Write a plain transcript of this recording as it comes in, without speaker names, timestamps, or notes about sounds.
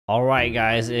Alright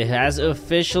guys, it has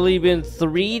officially been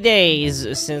 3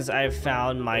 days since I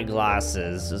found my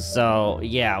glasses. So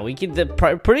yeah, we can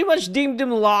pretty much deem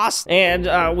them lost,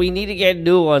 and we need to get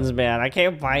new ones, man. I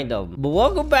can't find them. But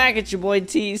welcome back, it's your boy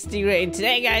TStingray, and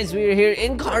today guys, we are here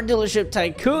in car dealership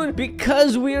Tycoon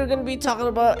because we are going to be talking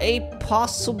about a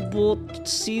possible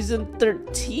season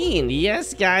 13.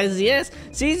 Yes guys, yes,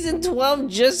 season 12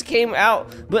 just came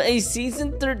out, but a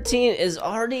season 13 is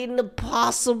already in the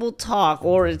possible talk,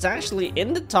 or it's actually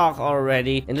in the talk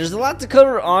already, and there's a lot to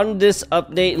cover on this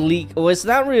update leak. Well, it's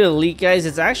not really a leak guys,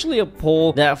 it's actually a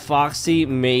poll that Foxy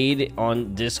made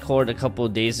on Discord a couple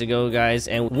of days ago guys,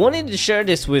 and wanted to share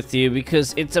this with you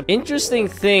because it's an interesting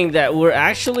thing that we're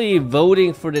actually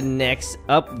voting for the next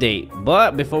update.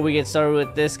 But before we get started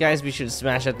with this guys, be sure to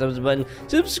smash that thumbs up button,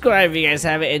 subscribe if you guys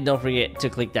have it, and don't forget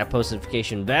to click that post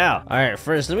notification bell. Alright,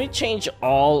 first let me change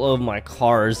all of my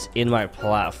cars in my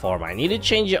platform. I need to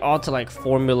change it all to like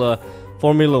Formula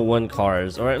 1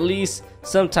 cars, or at least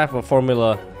some type of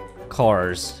Formula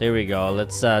cars. Here we go.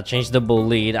 Let's change the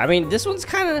bolide. I mean, this one's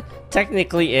kind of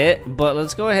technically it, but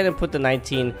let's go ahead and put the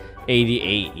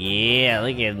 1988. Yeah,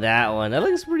 look at that one. That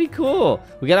looks pretty cool.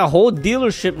 We got a whole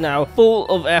dealership now full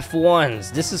of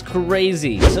F1s. This is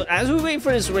crazy. So as we wait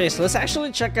for this race, let's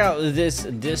actually check out this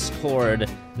Discord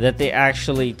that they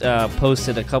actually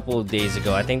posted a couple of days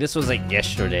ago. I think this was like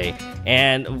yesterday,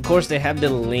 and of course they have the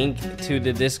link to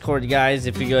the Discord guys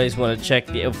if you guys want to check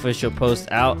the official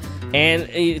post out. And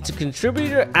it's a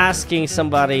contributor asking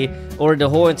somebody, or the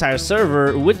whole entire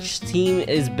server, which team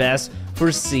is best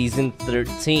for season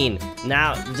 13.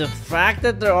 Now the fact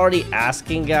that they're already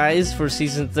asking guys for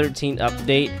season 13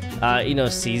 update, you know,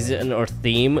 season or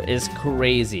theme is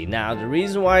crazy. Now the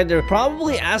reason why they're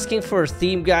probably asking for a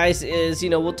theme guys is, you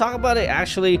know, we'll talk about it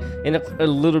actually in a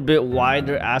little bit why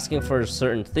they're asking for a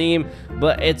certain theme,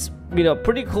 but it's, you know,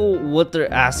 pretty cool what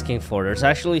they're asking for. There's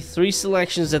actually 3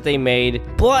 selections that they made,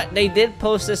 but they did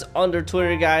post this on their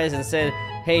Twitter guys and said,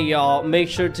 hey y'all, make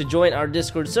sure to join our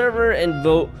Discord server and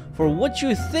vote for what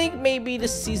you think maybe the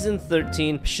season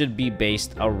 13 should be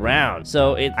based around.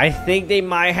 So I think they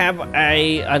might have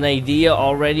an idea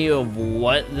already of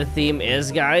what the theme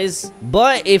is guys,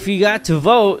 but if you got to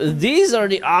vote, these are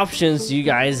the options you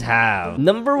guys have.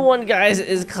 Number 1 guys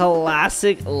is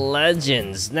Classic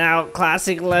Legends. Now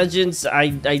Classic Legends, I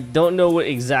don't know what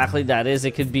exactly that is.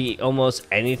 It could be almost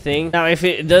anything. Now if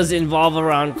it does involve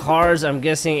around cars, I'm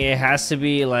guessing it has to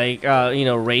be like you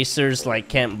know, racers like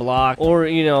Kent Block, or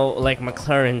you know, like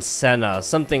McLaren Senna,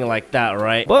 something like that,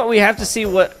 right? But we have to see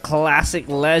what Classic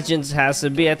Legends has to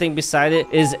be. I think beside it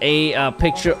is a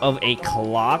picture of a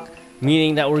clock,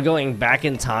 meaning that we're going back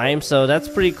in time. So that's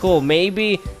pretty cool.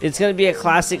 Maybe it's gonna be a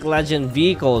Classic Legend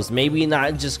vehicles, maybe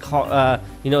not just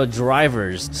you know,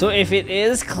 drivers. So if it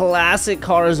is classic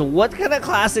cars, what kind of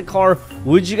classic car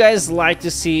would you guys like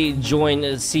to see join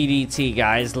CDT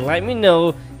guys? Let me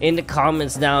know in the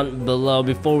comments down below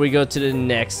before we go to the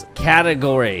next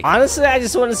category. Honestly, I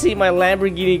just want to see my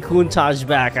Lamborghini Countach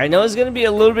back. I know it's gonna be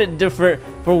a little bit different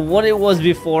from what it was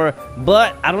before,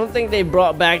 but I don't think they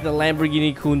brought back the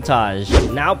Lamborghini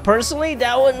Countach. Now personally,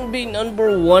 that wouldn't be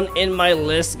number 1 in my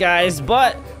list guys,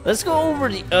 but let's go over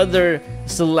the other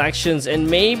selections, and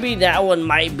maybe that one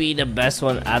might be the best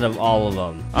one out of all of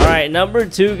them. Alright, number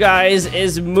 2 guys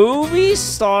is movie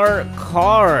star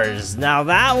cars. Now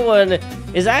that one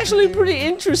is actually pretty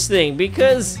interesting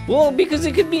because, well, because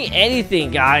it could be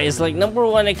anything guys. Like number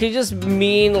 1, it could just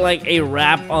mean like a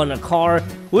wrap on a car,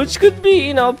 which could be,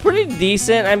 you know, pretty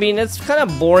decent. I mean, it's kind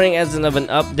of boring as an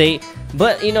update,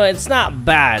 but you know, it's not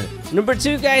bad. Number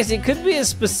 2 guys, it could be a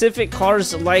specific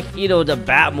cars like, you know, the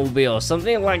Batmobile,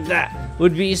 something like that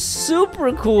would be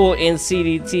super cool in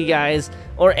CDT guys,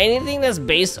 or anything that's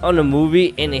based on a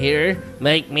movie in here,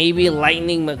 like maybe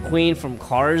Lightning McQueen from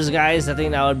Cars guys. I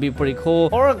think that would be pretty cool,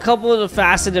 or a couple of the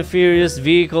Fast and the Furious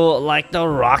vehicle like the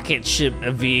rocket ship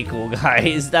vehicle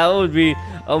guys. That would be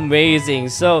amazing.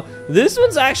 So this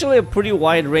one's actually a pretty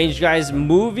wide range guys.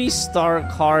 Movie star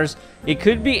cars, it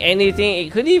could be anything.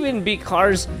 It could even be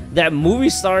cars that movie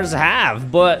stars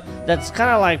have, but that's kind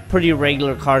of like pretty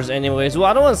regular cars anyways. Well,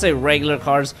 I don't want to say regular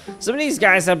cars. Some of these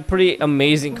guys have pretty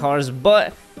amazing cars,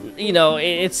 but you know,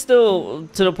 it's still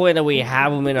to the point that we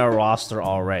have them in our roster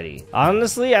already.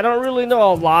 Honestly, I don't really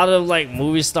know a lot of like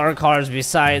movie star cars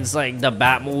besides like the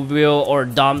Batmobile or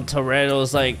Dom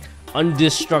Toretto's like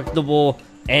Undestructible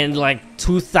and like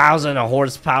 2,000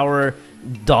 horsepower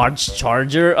Dodge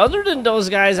Charger. Other than those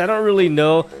guys, I don't really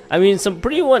know. I mean, some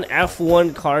pretty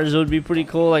F1 cars would be pretty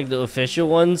cool, like the official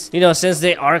ones. You know, since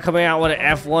they are coming out with an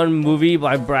F1 movie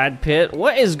by Brad Pitt.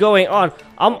 What is going on?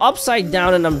 I'm upside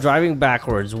down and I'm driving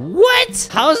backwards. What?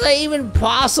 How is that even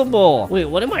possible? Wait,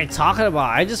 what am I talking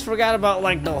about? I just forgot about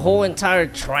like the whole entire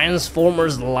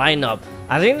Transformers lineup.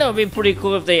 I think that would be pretty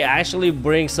cool if they actually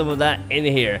bring some of that in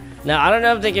here. Now, I don't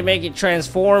know if they can make it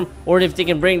transform or if they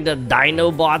can bring the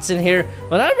Dinobots in here,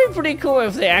 but that'd be pretty cool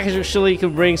if they actually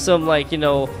could bring some, like, you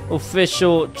know,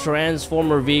 official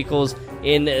Transformer vehicles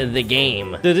in the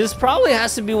game. Dude, this probably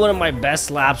has to be one of my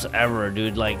best laps ever,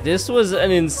 dude. Like, this was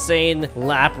an insane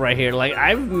lap right here. Like,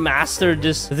 I've mastered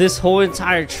this whole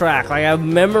entire track. Like, I've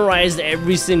memorized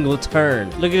every single turn.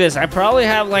 Look at this. I probably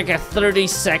have like a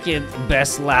 30-second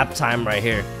best lap time right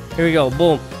here. Here we go.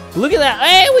 Boom. Look at that.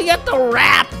 Hey, we got the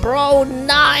wrap, bro.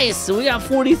 Nice. We got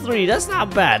 43. That's not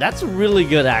bad. That's really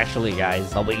good, actually,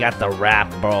 guys. Oh, we got the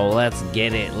wrap, bro. Let's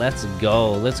get it. Let's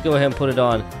go. Let's go ahead and put it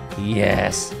on.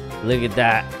 Yes. Look at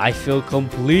that. I feel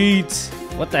complete.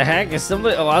 What the heck? Is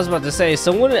somebody... Oh, I was about to say, is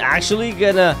someone actually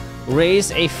gonna race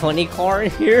a funny car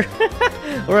in here?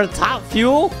 Or a top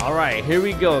fuel? All right, here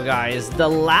we go, guys. The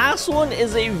last one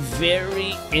is a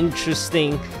very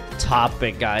interesting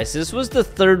topic, guys. This was the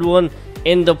third one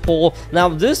in the poll. Now,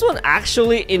 this one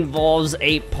actually involves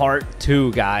a part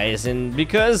 2, guys. And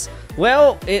because...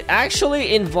 well, it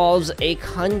actually involves a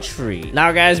country.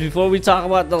 Now, guys, before we talk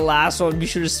about the last one, be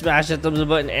sure to smash that thumbs up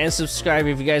button and subscribe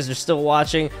if you guys are still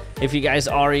watching. If you guys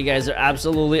are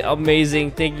absolutely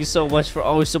amazing. Thank you so much for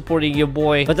always supporting your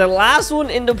boy. But the last one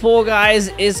in the poll, guys,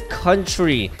 is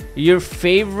country. Your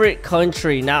favorite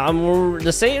country. Now,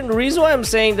 the reason why I'm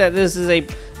saying that this is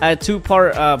a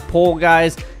two-part poll,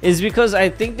 guys, is because I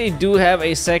think they do have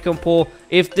a second poll.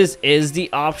 If this is the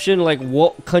option, like,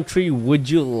 what country would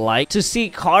you like to see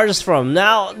cars from?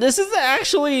 Now, this is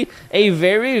actually a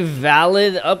very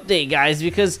valid update, guys,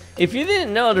 because if you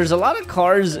didn't know, there's a lot of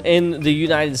cars in the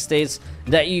United States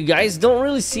that you guys don't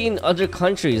really see in other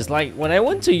countries. Like, when I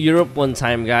went to Europe one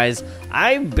time, guys,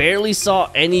 I barely saw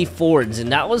any Fords,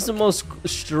 and that was the most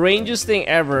strangest thing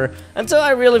ever until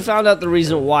I really found out the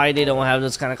reason why they don't have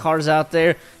those kind of cars out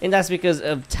there, and that's because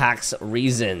of tax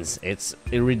reasons. It's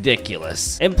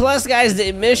ridiculous. And plus, guys, the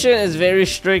emission is very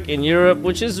strict in Europe,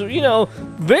 which is, you know,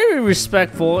 very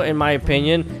respectful in my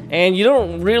opinion, and you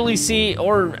don't really see,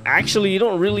 or actually you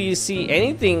don't really see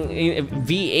anything in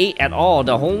V8 at all.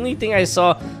 The only thing I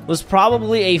saw was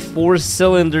probably a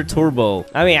 4-cylinder turbo.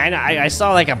 I mean, I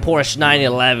saw like a Porsche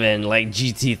 911 like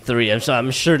GT3.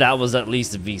 I'm sure that was at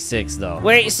least a V6 though.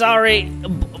 Wait, sorry,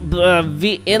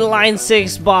 inline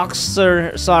 6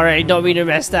 boxer. Sorry, I don't mean to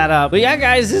mess that up. But yeah,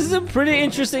 guys, this is a pretty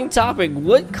interesting topic.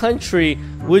 What country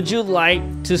would you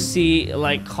like to see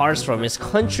like cars from? It's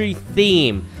country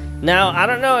theme. Now, I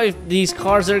don't know if these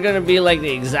cars are gonna be like the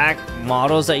exact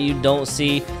models that you don't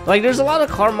see. Like, there's a lot of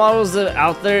car models that are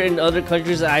out there in other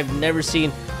countries that I've never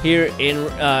seen here in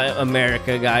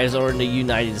America, guys, or in the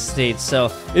United States.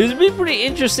 So it would be pretty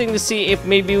interesting to see if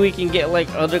maybe we can get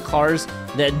like other cars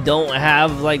that don't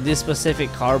have like this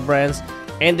specific car brands,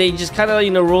 and they just kind of, you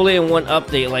know, roll it in one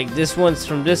update. Like, this one's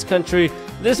from this country,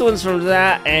 this one's from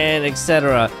that, and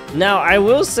etc. Now, I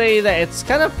will say that it's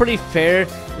kind of pretty fair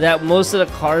that most of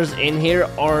the cars in here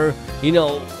are, you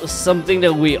know, something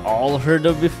that we all heard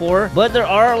of before, but there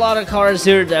are a lot of cars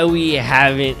here that we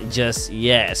haven't just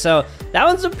yet. So that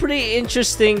one's a pretty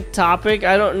interesting topic.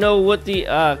 I don't know what the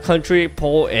country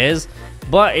poll is,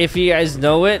 but if you guys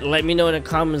know it, let me know in the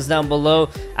comments down below.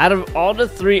 Out of all the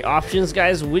 3 options,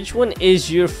 guys, which one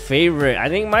is your favorite? I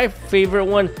think my favorite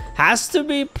one has to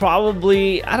be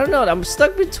probably, I don't know, I'm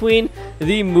stuck between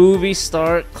the movie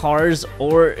star cars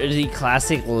or the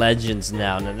classic legends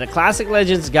now. Now, the classic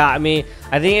legends got me.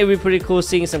 I think it'd be pretty cool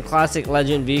seeing some classic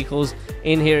legend vehicles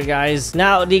in here, guys.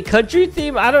 Now, the country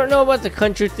theme, I don't know about the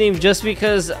country theme just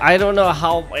because I don't know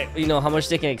how, you know, how much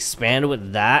they can expand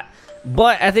with that.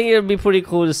 But I think it would be pretty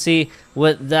cool to see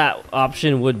what that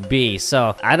option would be.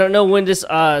 So I don't know when this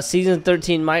season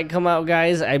 13 might come out,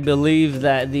 guys. I believe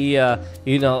that the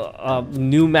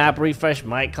new map refresh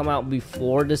might come out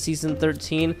before the season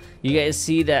 13. You guys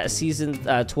see that season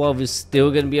 12 is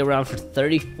still gonna be around for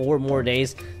 34 more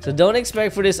days, so don't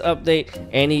expect for this update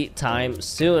anytime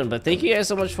soon. But thank you guys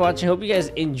so much for watching. Hope you guys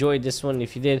enjoyed this one.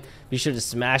 If you did, be sure to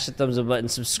smash the thumbs up button,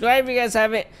 subscribe if you guys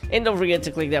haven't, and don't forget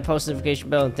to click that post notification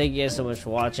bell. And thank you guys so much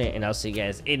for watching, and I'll see you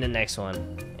guys in the next one,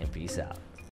 and peace out.